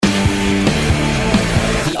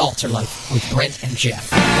AltarLife with Brent and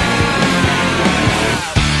Jeff.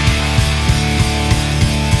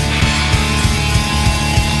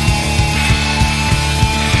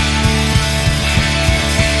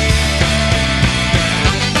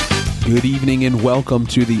 Good evening and welcome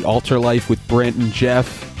to the AltarLife with Brent and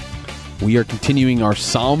Jeff. We are continuing our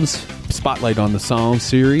Psalms, Spotlight on the Psalms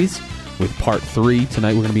series with part 3.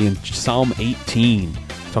 Tonight we're going to be in Psalm 18,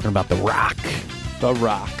 talking about the rock. The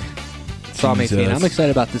rock. Psalm 18. I'm excited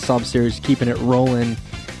about this Psalm series, keeping it rolling,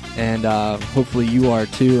 and hopefully you are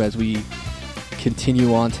too as we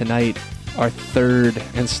continue on tonight, our third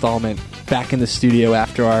installment, back in the studio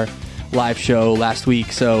after our live show last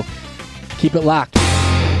week, so keep it locked.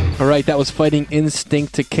 All right, that was Fighting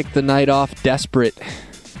Instinct to kick the night off. Desperate.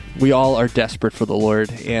 We all are desperate for the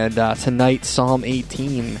Lord, and tonight, Psalm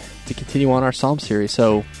 18, to continue on our Psalm series,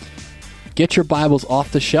 so get your Bibles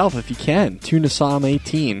off the shelf if you can. Tune to Psalm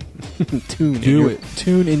 18.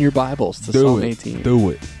 Tune in your Bibles to Psalm 18. Do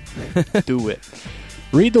it. Do it.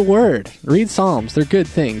 Read the Word. Read Psalms. They're good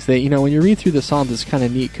things. They, when you read through the Psalms, it's kind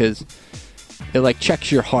of neat because it like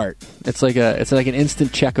checks your heart. It's like an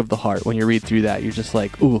instant check of the heart when you read through that. You're just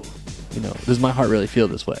like, ooh, does my heart really feel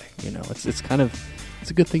this way? It's kind of it's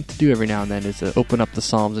a good thing to do every now and then is to open up the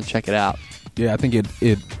Psalms and check it out. Yeah, I think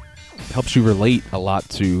it helps you relate a lot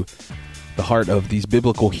to the heart of these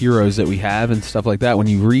biblical heroes that we have and stuff like that. When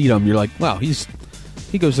you read them, you're like, wow, he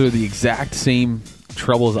goes through the exact same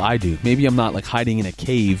troubles I do. Maybe I'm not like hiding in a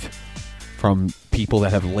cave from people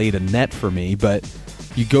that have laid a net for me, but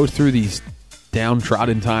you go through these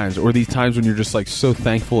downtrodden times, or these times when you're just like so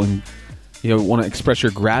thankful and want to express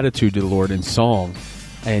your gratitude to the Lord in song,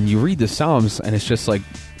 and you read the Psalms, and it's just like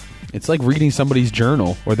reading somebody's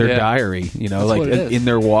journal or their diary, like in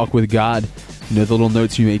their walk with God. The little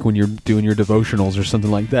notes you make when you're doing your devotionals or something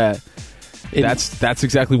like that. That's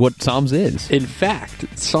exactly what Psalms is. In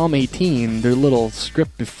fact, Psalm 18, their little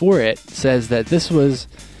script before it, says that this was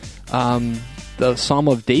the Psalm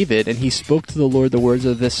of David, and he spoke to the Lord the words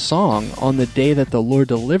of this song on the day that the Lord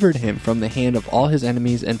delivered him from the hand of all his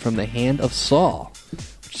enemies and from the hand of Saul,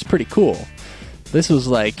 which is pretty cool. This was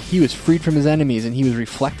like he was freed from his enemies, and he was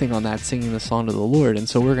reflecting on that, singing the song to the Lord. And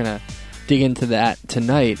so we're going to dig into that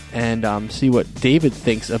tonight and see what David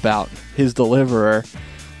thinks about his deliverer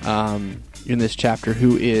in this chapter,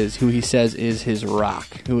 who he says is his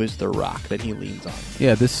rock, who is the rock that he leans on.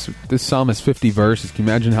 Yeah, this psalm is 50 verses. Can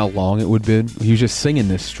you imagine how long it would have been? He was just singing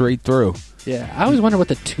this straight through. Yeah, I always wonder what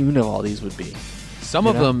the tune of all these would be. Some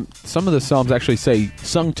of the psalms actually say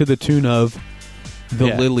sung to the tune of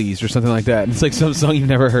the Lilies or something like that. And it's like some song you've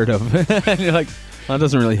never heard of. And you're like, that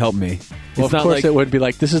doesn't really help me. Well, of course it would be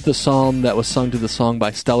like, this is the psalm that was sung to the song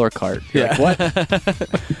by Stellar Cart. Yeah. Like, what?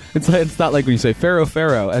 It's not like when you say Pharaoh,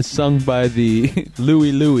 Pharaoh, as sung by the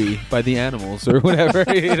Louie, by the Animals or whatever.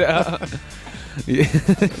 That's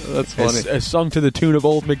funny. As sung to the tune of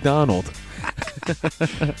Old MacDonald.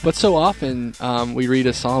 But so often we read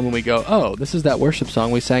a psalm and we go, oh, this is that worship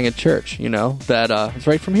song we sang at church, that it's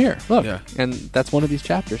right from here. Look. Yeah. And that's one of these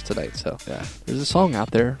chapters tonight. So there's a song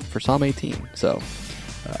out there for Psalm 18. So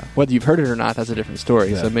whether you've heard it or not, that's a different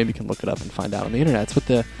story. Yeah. So maybe you can look it up and find out on the internet. It's what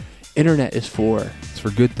the internet is for. It's for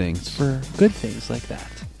good things. It's for good things like that.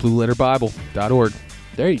 BlueLetterBible.org.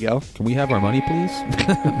 There you go. Can we have our money, please?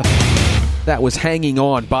 That was Hanging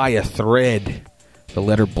On by a Thread. The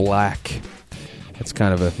letter Black. That's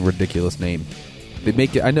kind of a ridiculous name. They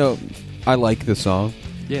make it. I know. I like the song.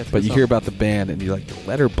 Yeah, but you hear about the band and you're like, the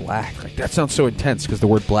letter Black. Like, that sounds so intense because the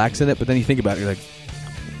word black's in it. But then you think about it, you're like,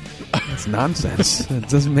 that's nonsense. It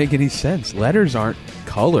doesn't make any sense. Letters aren't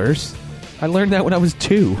colors. I learned that when I was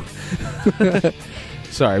 2.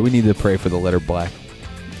 Sorry, we need to pray for the letter Black.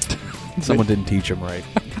 Someone didn't teach them right.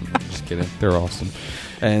 I'm just kidding. They're awesome.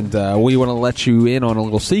 And we want to let you in on a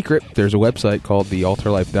little secret. There's a website called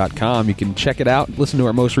thealtarlife.com. You can check it out, listen to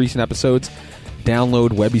our most recent episodes,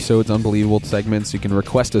 download webisodes, unbelievable segments. You can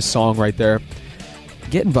request a song right there.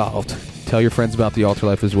 Get involved. Tell your friends about the Altar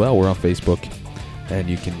Life as well. We're on Facebook, and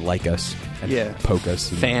you can like us and poke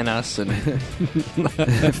us. And fan us. And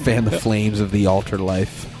fan the flames of the Altar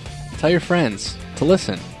Life. Tell your friends to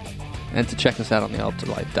listen and to check us out on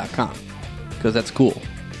thealtarlife.com because that's cool.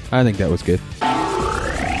 I think that was good.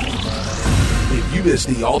 If you missed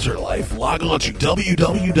the Altar Life, log on to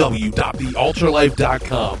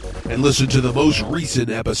www.thealtarlife.com and listen to the most recent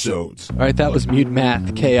episodes. All right, that was Mute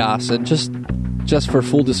Math Chaos, and just for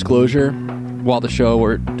full disclosure, while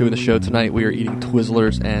we're doing the show tonight, we are eating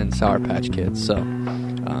Twizzlers and Sour Patch Kids. So,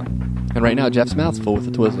 and right now Jeff's mouth's full with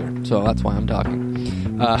a Twizzler, so that's why I'm talking.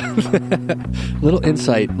 Little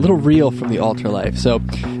insight, little reel from the Altar Life. So,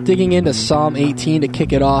 digging into Psalm 18 to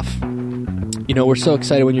kick it off. we're so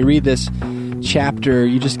excited when you read this chapter.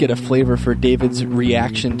 You just get a flavor for David's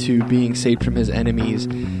reaction to being saved from his enemies.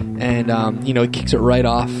 And, he kicks it right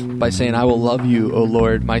off by saying, I will love you, O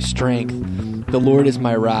Lord, my strength. The Lord is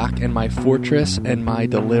my rock and my fortress and my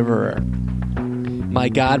deliverer. My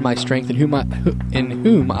God, my strength, in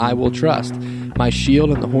whom I will trust. My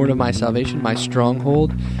shield and the horn of my salvation, my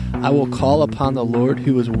stronghold. I will call upon the Lord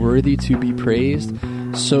who is worthy to be praised.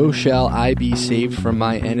 So shall I be saved from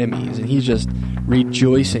my enemies. And he's just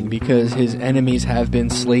rejoicing because his enemies have been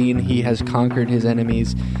slain. He has conquered his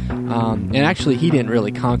enemies. And actually, he didn't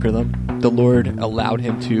really conquer them. The Lord allowed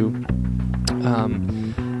him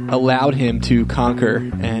to conquer.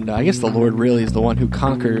 And I guess the Lord really is the one who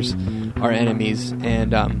conquers our enemies.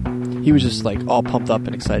 And he was just like all pumped up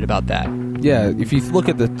and excited about that. Yeah, if you look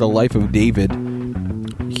at the life of David,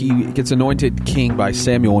 he gets anointed king by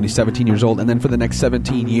Samuel when he's 17 years old, and then for the next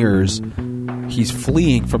 17 years, he's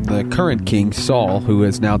fleeing from the current king, Saul, who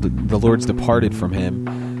is now the Lord's departed from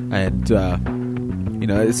him. And,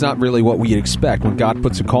 it's not really what we expect. When God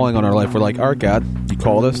puts a calling on our life, we're like, all right, God, you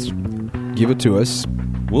called us, give it to us,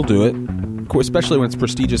 we'll do it. Especially when it's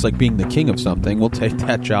prestigious, like being the king of something, we'll take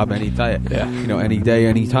that job any time, any day,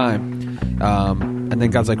 any time. And then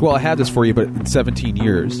God's like, well, I had this for you, but in 17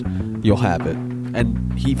 years, you'll have it.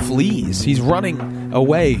 And he flees. He's running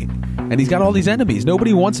away. And he's got all these enemies.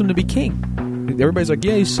 Nobody wants him to be king. Everybody's like,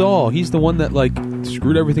 yeah, he's Saul. He's the one that,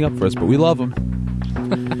 screwed everything up for us, but we love him.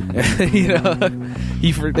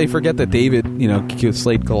 They forget that David,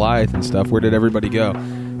 slayed Goliath and stuff. Where did everybody go?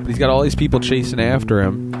 But he's got all these people chasing after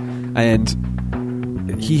him. And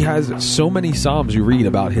he has so many Psalms you read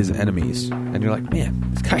about his enemies. And you're like,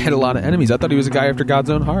 man, this guy had a lot of enemies. I thought he was a guy after God's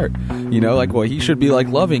own heart. He should be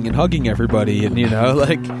loving and hugging everybody and,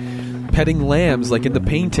 petting lambs in the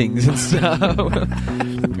paintings and stuff.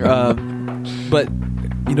 But,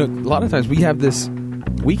 a lot of times we have this,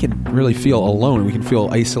 we can really feel alone. We can feel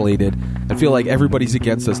isolated and feel like everybody's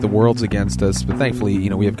against us. The world's against us. But thankfully,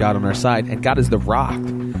 we have God on our side. And God is the rock.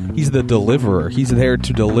 He's the deliverer. He's there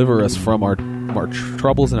to deliver us from our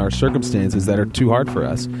troubles and our circumstances that are too hard for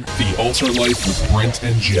us. The Altar Life with Brent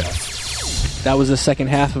and Jeff. That was the second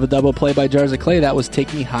half of a double play by Jars of Clay. That was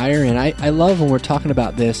Take Me Higher. And I love when we're talking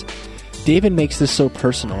about this, David makes this so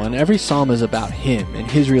personal. And every psalm is about him and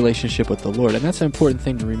his relationship with the Lord. And that's an important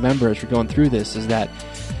thing to remember as we're going through this, is that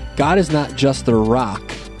God is not just the rock,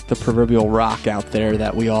 the proverbial rock out there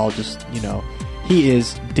that we all just, he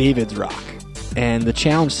is David's rock. And the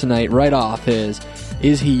challenge tonight right off is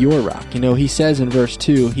he your rock? He says in verse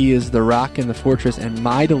 2, he is the rock and the fortress and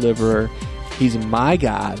my deliverer. He's my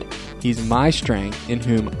God. He's my strength in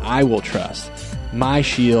whom I will trust. My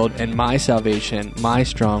shield and my salvation, my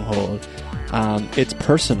stronghold. It's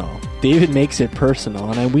personal. David makes it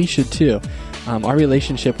personal, and we should too. Our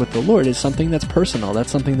relationship with the Lord is something that's personal.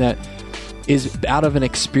 That's something that is out of an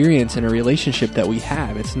experience and a relationship that we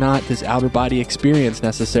have. It's not this outer body experience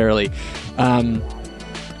necessarily.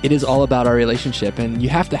 It is all about our relationship, and you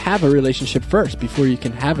have to have a relationship first before you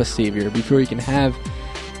can have a Savior, before you can have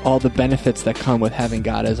all the benefits that come with having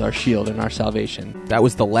God as our shield and our salvation. That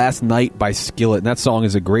was The Last Night by Skillet, and that song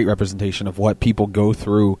is a great representation of what people go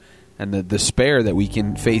through and the despair that we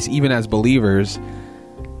can face even as believers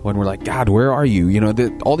when we're like, God, where are you?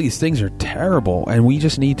 All these things are terrible, and we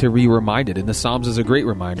just need to be reminded. And the Psalms is a great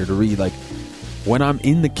reminder to read, when I'm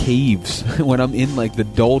in the caves, when I'm in the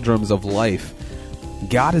doldrums of life,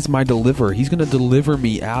 God is my deliverer. He's going to deliver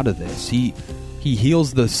me out of this. He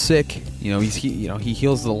heals the sick. He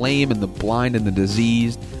heals the lame and the blind and the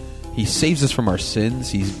diseased. He saves us from our sins.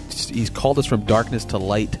 He's called us from darkness to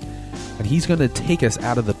light, and he's going to take us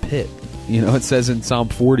out of the pit. It says in Psalm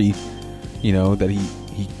 40, that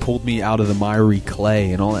he pulled me out of the miry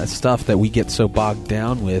clay and all that stuff that we get so bogged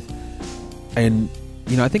down with. And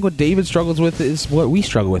I think what David struggles with is what we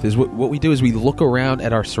struggle with. Is what we do is we look around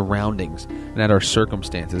at our surroundings and at our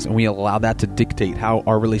circumstances, and we allow that to dictate how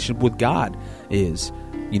our relationship with God is.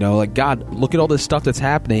 God, look at all this stuff that's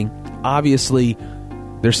happening. Obviously,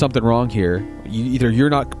 there's something wrong here. Either you're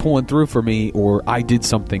not pulling through for me, or I did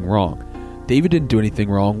something wrong. David didn't do anything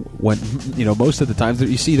wrong. When most of the times that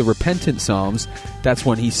you see the repentant Psalms, that's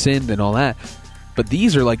when he sinned and all that. But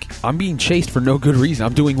these are I'm being chased for no good reason.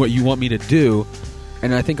 I'm doing what you want me to do.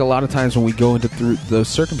 And I think a lot of times when we go through those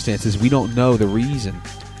circumstances, we don't know the reason.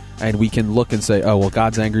 And we can look and say, oh, well,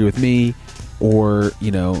 God's angry with me. Or,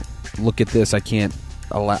 look at this. I can't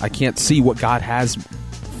see what God has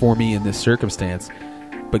for me in this circumstance.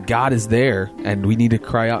 But God is there, and we need to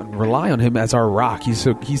cry out and rely on him as our rock. He's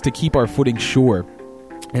to keep our footing sure.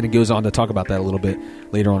 And it goes on to talk about that a little bit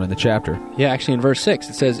later on in the chapter. Yeah, actually in verse 6,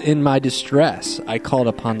 it says, "In my distress I called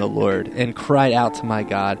upon the Lord and cried out to my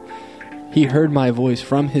God. He heard my voice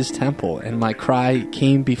from his temple, and my cry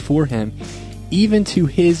came before him, even to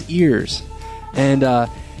his ears." And,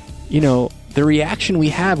 the reaction we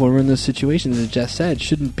have when we're in those situations, as Jess said,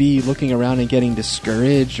 shouldn't be looking around and getting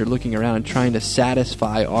discouraged or looking around and trying to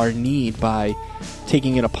satisfy our need by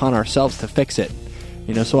taking it upon ourselves to fix it.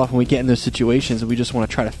 So often we get in those situations and we just want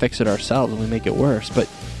to try to fix it ourselves and we make it worse. But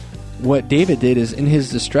what David did is, in his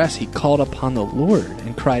distress, he called upon the Lord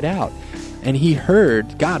and cried out. And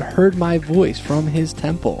God heard my voice from his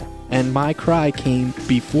temple, and my cry came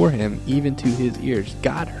before him, even to his ears.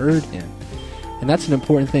 God heard him. And that's an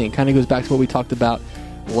important thing. It kind of goes back to what we talked about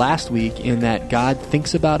last week, in that God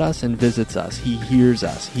thinks about us and visits us. He hears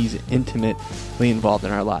us. He's intimately involved in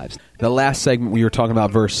our lives. The last segment we were talking about,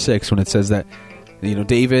 verse 6, when it says that,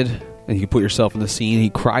 David, and you put yourself in the scene, he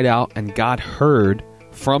cried out, and God heard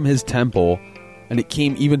from his temple, and it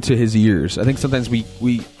came even to his ears. I think sometimes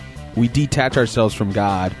we detach ourselves from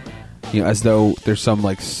God, as though there's some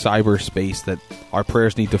like cyberspace that our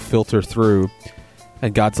prayers need to filter through.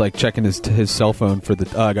 And God's like checking his cell phone for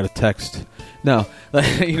I got a text. No,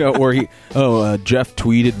 or Jeff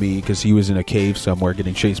tweeted me because he was in a cave somewhere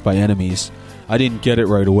getting chased by enemies. I didn't get it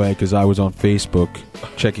right away because I was on Facebook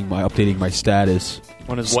updating my status.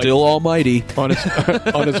 On his Still almighty. On his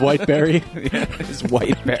Whiteberry. Yeah, his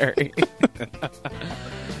Whiteberry.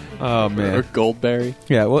 Oh, man. Or Goldberry.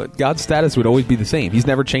 Yeah, well, God's status would always be the same. He's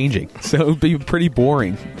never changing. So it would be pretty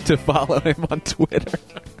boring to follow him on Twitter.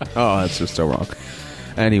 Oh, that's just so wrong.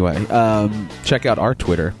 Anyway, check out our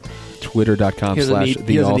Twitter,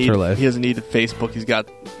 twitter.com/thealtarlife. He doesn't need Facebook. He's got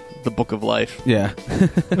the Book of Life. Yeah.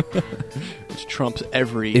 Which trumps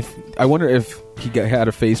every... I wonder if he had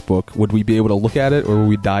a Facebook, would we be able to look at it, or would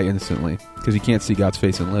we die instantly? Because you can't see God's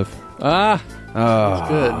face and live. That's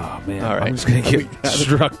good. Oh, man. All right. I'm just going to get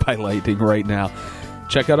struck by lightning right now.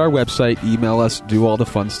 Check out our website, email us, do all the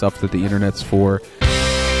fun stuff that the internet's for.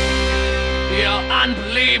 You're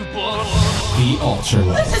unbelievable. The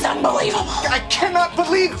AltarLife. This is unbelievable. I cannot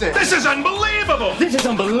believe this. This is unbelievable! This is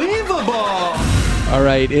unbelievable. All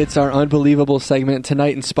right, it's our unbelievable segment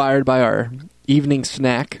tonight, inspired by our evening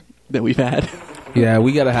snack that we've had. Yeah,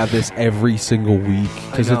 we got to have this every single week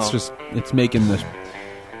because it's making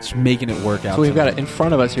it work out. So we've got it in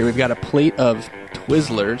front of us here. We've got a plate of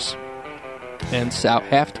Twizzlers and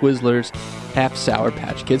half Twizzlers, half Sour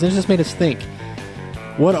Patch Kids. And it just made us think,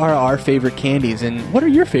 what are our favorite candies, and what are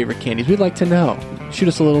your favorite candies? We'd like to know. Shoot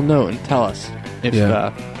us a little note and tell us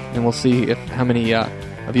and we'll see how many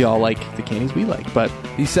of y'all like the candies we like. But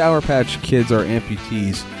these Sour Patch Kids are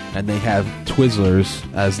amputees, and they have Twizzlers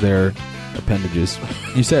as their appendages.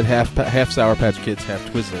 You said half Sour Patch Kids, half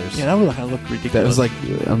Twizzlers. Yeah, that would look ridiculous. That was like,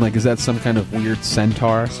 I'm like, is that some kind of weird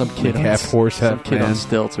centaur? Some kid like half horse, half some kid man? on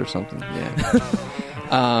stilts or something. Yeah.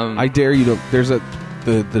 I dare you to. There's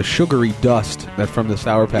the sugary dust that from the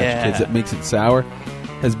Sour Patch Kids that makes it sour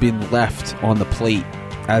has been left on the plate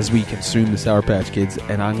as we consume the Sour Patch Kids,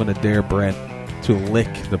 and I'm going to dare Brent to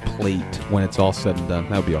lick the plate when it's all said and done.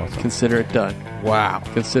 That would be awesome. Consider it done. Wow.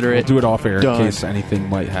 Consider We'll it do it off air done. in case anything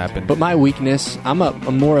might happen. But my weakness, I'm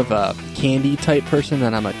more of a candy type person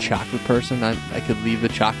than I'm a chocolate person. I could leave the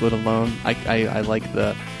chocolate alone. I like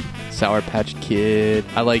the Sour Patch Kid.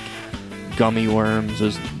 I like gummy worms,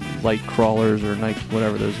 those light crawlers or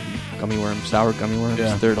whatever, those gummy worms, sour gummy worms.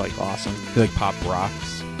 Yeah. They're like awesome. You like Pop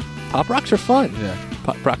Rocks? Pop Rocks are fun. Yeah.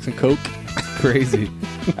 Pop Rocks and Coke. Crazy.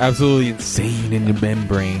 Absolutely insane in your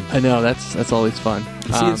membrane. I know, that's always fun.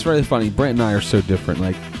 You see, it's really funny. Brent and I are so different.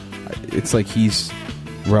 Like, it's like he's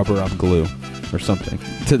rubber, I'm glue, or something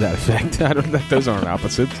to that effect. I don't. Those aren't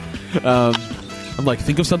opposites. I'm like,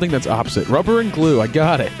 think of something that's opposite. Rubber and glue. I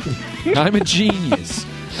got it. I'm a genius.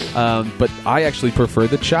 But I actually prefer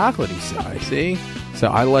the chocolatey side. See? So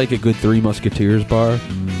I like a good Three Musketeers bar.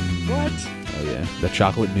 What? Oh yeah, the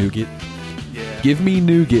chocolate nougat. Yeah. Give me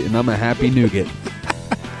nougat, and I'm a happy nougat.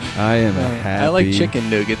 I am a happy. I like chicken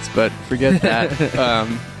nuggets, but forget that.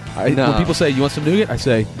 When people say, you want some nougat? I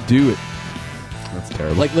say, do it. That's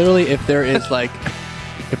terrible. Like, literally, if there's like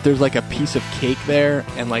a piece of cake there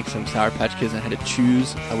and like some Sour Patch Kids and I had to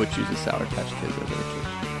choose, I would choose the Sour Patch Kids over the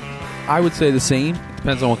cake. I would say the same. It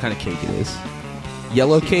depends on what kind of cake it is.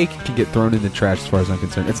 Yellow cake can get thrown in the trash as far as I'm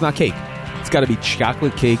concerned. It's not cake. It's got to be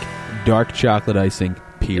chocolate cake, dark chocolate icing,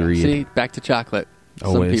 period. See, back to chocolate.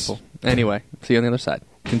 Always. Some people. Anyway, see you on the other side.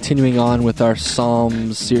 Continuing on with our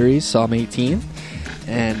Psalms series, Psalm 18.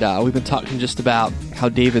 And we've been talking just about how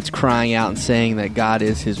David's crying out and saying that God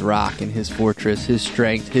is his rock and his fortress, his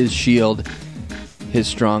strength, his shield, his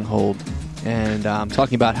stronghold. and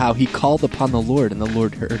talking about how he called upon the Lord and the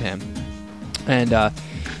Lord heard him. And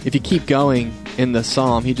if you keep going in the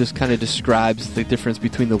psalm, he just kind of describes the difference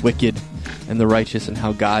between the wicked and the righteous and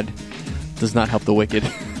how God does not help the wicked,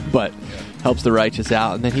 but helps the righteous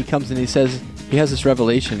out. And then he comes and he says, he has this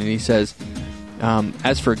revelation, and he says,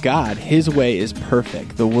 as for God, his way is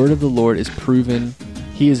perfect. The word of the Lord is proven.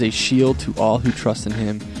 He is a shield to all who trust in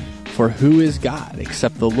him. For who is God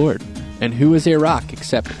except the Lord? And who is a rock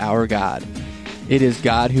except our God? It is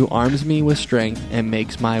God who arms me with strength and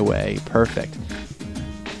makes my way perfect.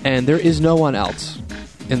 And there is no one else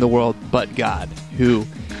in the world but God who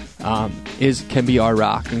can be our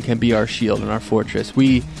rock and can be our shield and our fortress.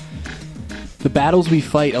 The battles we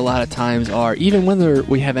fight a lot of times are, even when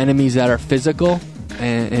we have enemies that are physical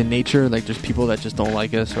and in nature, like there's people that just don't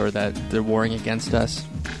like us or that they're warring against us.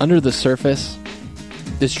 Under the surface,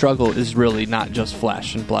 this struggle is really not just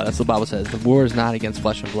flesh and blood. That's what the Bible says. The war is not against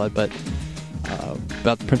flesh and blood, but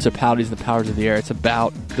about the principalities and the powers of the air. It's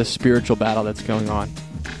about the spiritual battle that's going on.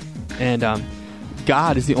 And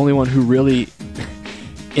God is the only one who really,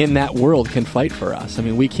 in that world, can fight for us. I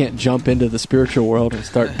mean, we can't jump into the spiritual world and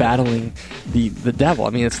start battling the devil. I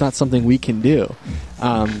mean, it's not something we can do.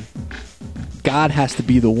 God has to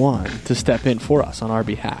be the one to step in for us on our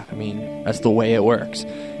behalf. I mean, that's the way it works.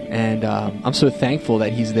 And I'm so thankful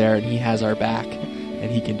that he's there and he has our back and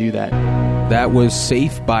he can do that. That was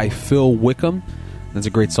Safe by Phil Wickham. That's a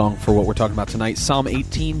great song for what we're talking about tonight. Psalm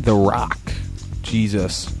 18, the rock.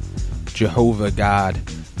 Jesus, Jehovah God,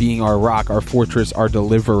 being our rock, our fortress, our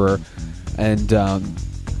deliverer. And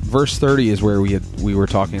verse 30 is where we were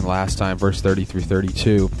talking last time, verse 30 through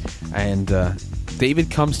 32. And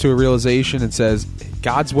David comes to a realization and says,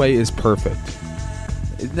 God's way is perfect.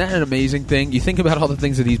 Isn't that an amazing thing? You think about all the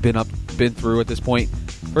things that he's been through at this point.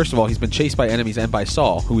 First of all, he's been chased by enemies and by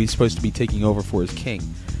Saul, who he's supposed to be taking over for his king.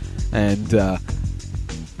 And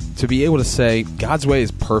to be able to say, God's way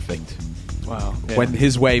is perfect. Wow. Yeah. When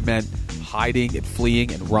his way meant hiding and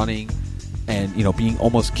fleeing and running and, being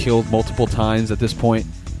almost killed multiple times at this point,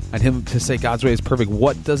 and him to say God's way is perfect,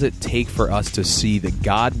 what does it take for us to see that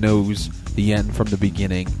God knows the end from the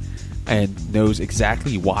beginning and knows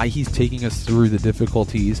exactly why he's taking us through the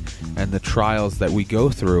difficulties and the trials that we go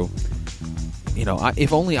through?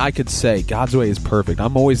 If only I could say God's way is perfect.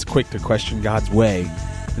 I'm always quick to question God's way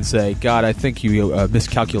and say, God, I think you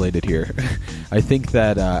miscalculated here. I think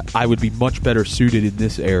that I would be much better suited in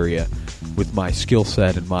this area with my skill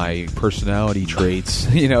set and my personality traits.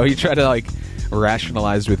 You try to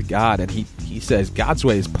rationalize with God, and he says God's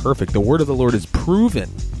way is perfect. The word of the Lord is proven.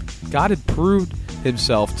 God had proved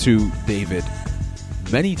himself to David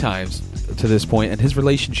many times to this point, and his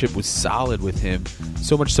relationship was solid with him,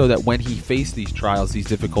 so much so that when he faced these trials, these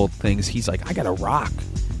difficult things, he's like, I got a rock.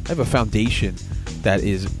 I have a foundation that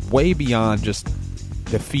is way beyond just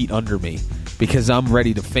the feet under me, because I'm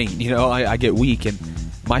ready to faint. I get weak, and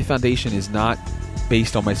my foundation is not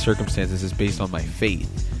based on my circumstances, it's based on my faith.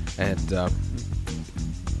 And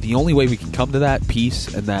the only way we can come to that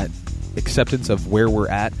peace and that acceptance of where we're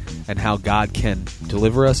at and how God can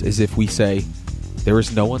deliver us is if we say, there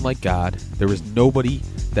is no one like God. There is nobody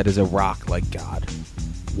that is a rock like God.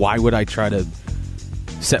 Why would I try to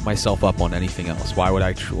set myself up on anything else? Why would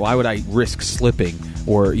I risk slipping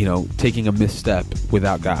or taking a misstep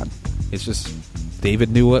without God? It's just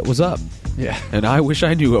David knew what was up. Yeah, and I wish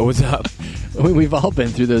I knew what was up. We've all been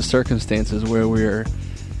through those circumstances where we're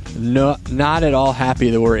not at all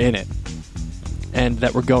happy that we're in it and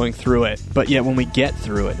that we're going through it. But yet when we get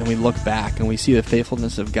through it and we look back and we see the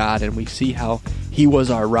faithfulness of God and we see how he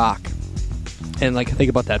was our rock. And I think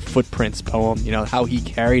about that Footprints poem, how he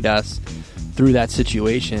carried us through that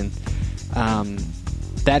situation.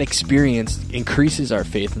 That experience increases our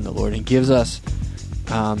faith in the Lord and gives us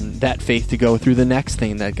that faith to go through the next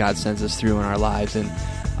thing that God sends us through in our lives. And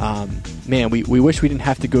we wish we didn't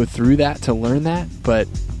have to go through that to learn that, but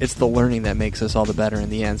it's the learning that makes us all the better in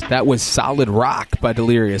the end. That was Solid Rock by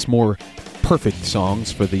Delirious. More perfect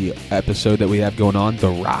songs for the episode that we have going on, The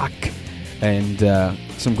Rock. And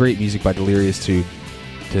some great music by Delirious to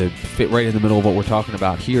fit right in the middle of what we're talking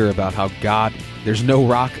about here, about how God, there's no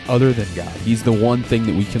rock other than God. He's the one thing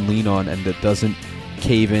that we can lean on and that doesn't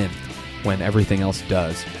cave in when everything else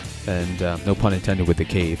does. And no pun intended with the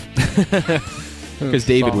cave. Because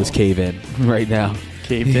David was cave in right now.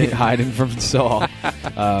 Caved in. Hiding from Saul.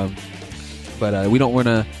 But we don't want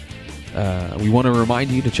to... we want to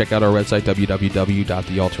remind you to check out our website,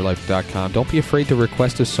 www.thealtarlife.com. Don't be afraid to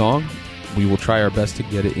request a song. We will try our best to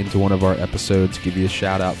get it into one of our episodes, give you a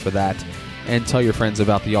shout out for that, and tell your friends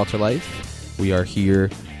about The Altar Life. We are here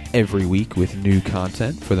every week with new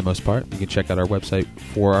content for the most part. You can check out our website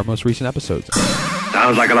for our most recent episodes.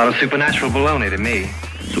 Sounds like a lot of supernatural baloney to me.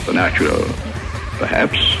 Supernatural,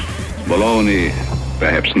 perhaps. Baloney,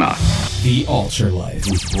 perhaps not. The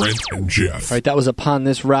AltarLife with Brent and Jeff. All right, that was Upon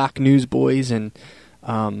This Rock, Newsboys, and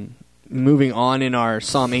moving on in our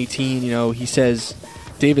Psalm 18,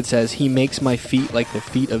 David says, He makes my feet like the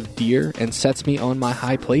feet of deer and sets me on my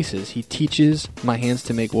high places. He teaches my hands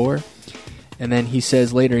to make war. And then he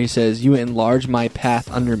says, You enlarge my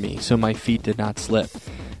path under me, so my feet did not slip.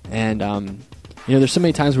 And, there's so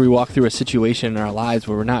many times where we walk through a situation in our lives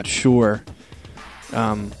where we're not sure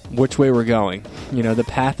which way we're going. The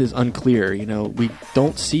path is unclear. We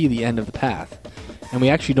don't see the end of the path. And we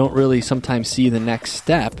actually don't really sometimes see the next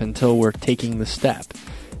step until we're taking the step.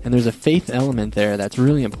 And there's a faith element there that's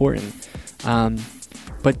really important.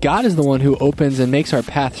 But God is the one who opens and makes our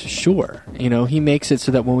path sure. He makes it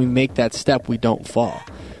so that when we make that step, we don't fall.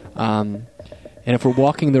 And if we're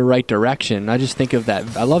walking the right direction, I just think of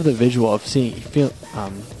that. I love the visual of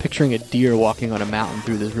picturing a deer walking on a mountain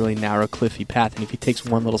through this really narrow, cliffy path. And if he takes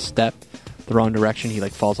one little step the wrong direction, he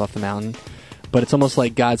falls off the mountain. But it's almost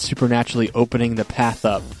like God supernaturally opening the path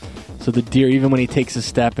up. So the deer, even when he takes a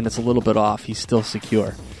step and it's a little bit off, he's still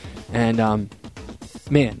secure. And,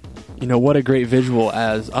 what a great visual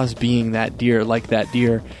as us being that deer, like that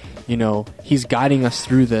deer. He's guiding us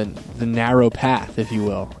through the narrow path, if you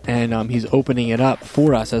will. And he's opening it up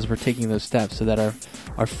for us as we're taking those steps so that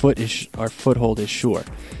our foothold is sure.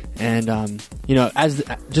 And,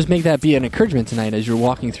 just make that be an encouragement tonight as you're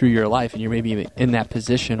walking through your life and you're maybe in that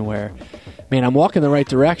position where, I'm walking the right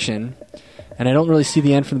direction and I don't really see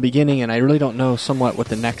the end from the beginning and I really don't know somewhat what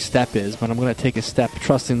the next step is, but I'm going to take a step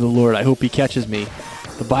trusting the Lord. I hope he catches me.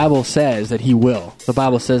 The Bible says that he will. The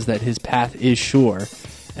Bible says that his path is sure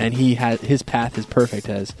and his path is perfect,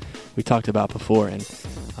 as we talked about before. And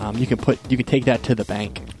you can take that to the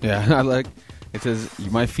bank. Yeah, it says,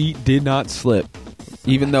 my feet did not slip,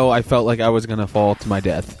 even though I felt like I was going to fall to my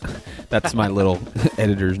death. That's my little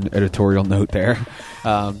editorial note there.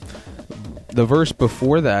 The verse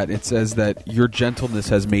before that, it says that your gentleness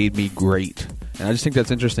has made me great. And I just think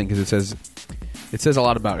that's interesting because it says a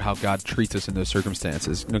lot about how God treats us in those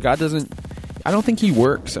circumstances. God doesn't, I don't think he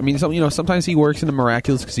works. Sometimes he works in the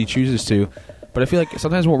miraculous because he chooses to. But I feel like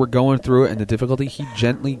sometimes when we're going through it and the difficulty, he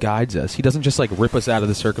gently guides us. He doesn't just rip us out of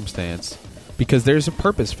the circumstance, because there's a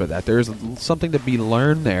purpose for that. There's something to be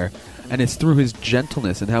learned there. And it's through his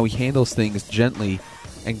gentleness and how he handles things gently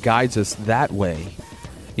and guides us that way.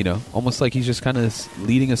 Almost like he's just kind of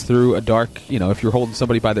leading us through a dark, if you're holding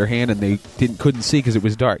somebody by their hand and they couldn't see because it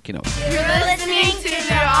was dark, You're listening to the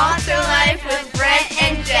AltarLife with Brent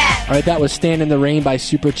and Jeff. All right, that was Stand in the Rain by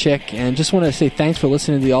Super Chick. And just want to say thanks for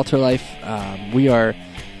listening to the AltarLife. We are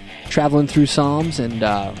traveling through Psalms, and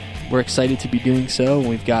we're excited to be doing so. And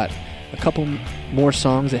we've got a couple more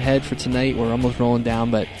songs ahead for tonight. We're almost rolling down,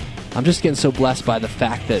 but I'm just getting so blessed by the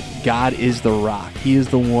fact that God is the rock. He is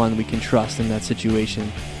the one we can trust in that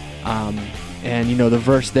situation. And the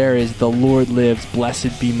verse there is, the Lord lives,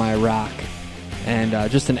 blessed be my rock. And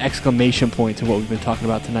just an exclamation point to what we've been talking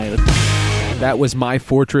about tonight. That was My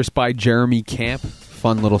Fortress by Jeremy Camp.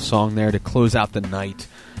 Fun little song there to close out the night.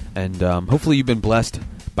 And hopefully you've been blessed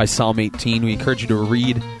by Psalm 18. We encourage you to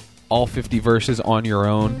read all 50 verses on your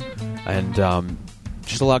own. And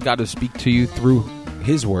just allow God to speak to you through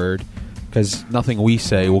his word, because nothing we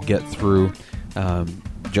say will get through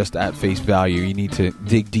just at face value. You need to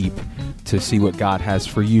dig deep to see what God has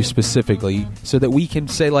for you specifically, so that we can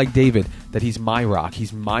say like David, that he's my rock,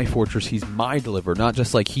 he's my fortress, he's my deliverer, not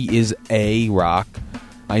just like he is a rock.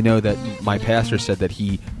 I know that my pastor said that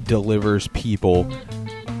he delivers people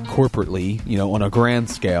corporately, on a grand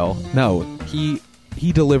scale. No, he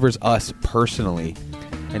delivers us personally,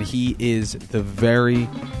 and he is the very,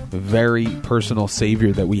 very personal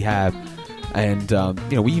Savior that we have. And,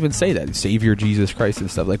 we even say that, Savior Jesus Christ and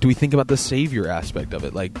stuff. Do we think about the Savior aspect of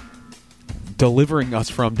it? Delivering us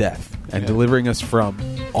from death and delivering us from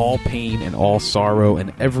all pain and all sorrow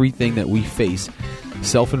and everything that we face.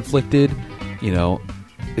 Self-inflicted,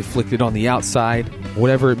 inflicted on the outside,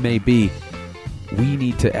 whatever it may be. We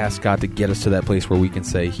need to ask God to get us to that place where we can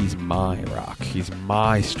say, he's my rock, he's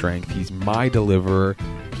my strength, he's my deliverer.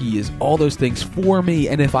 He is all those things for me,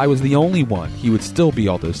 and if I was the only one, he would still be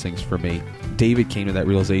all those things for me. David came to that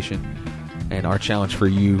realization, and our challenge for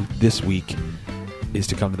you this week is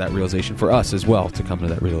to come to that realization, for us as well to come to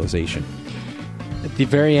that realization. At the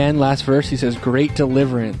very end, last verse, he says, great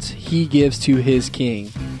deliverance he gives to his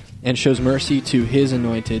king, and shows mercy to his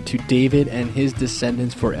anointed, to David and his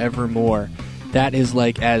descendants forevermore. That is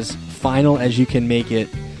as final as you can make it.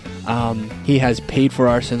 He has paid for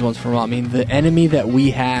our sins once for all. I mean, the enemy that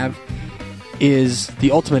we have is,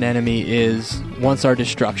 the ultimate enemy is once our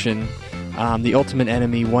destruction. The ultimate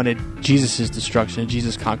enemy wanted Jesus' destruction, and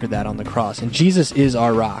Jesus conquered that on the cross. And Jesus is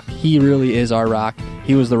our rock. He really is our rock.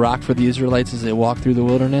 He was the rock for the Israelites as they walked through the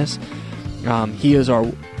wilderness. He is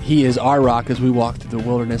our rock as we walk through the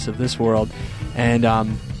wilderness of this world, and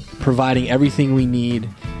providing everything we need,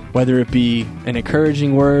 whether it be an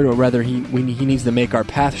encouraging word or whether he needs to make our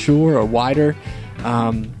path sure or wider,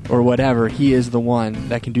 or whatever. He is the one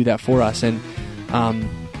that can do that for us. And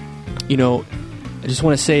I just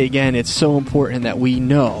want to say again, it's so important that we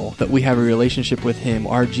know that we have a relationship with him,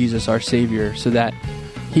 our Jesus, our Savior, so that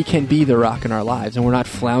he can be the rock in our lives, and we're not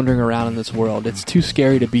floundering around in this world. It's too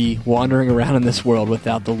scary to be wandering around in this world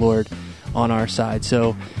without the Lord on our side.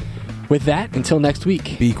 So with that, until next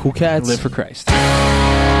week, be cool cats. Live for Christ.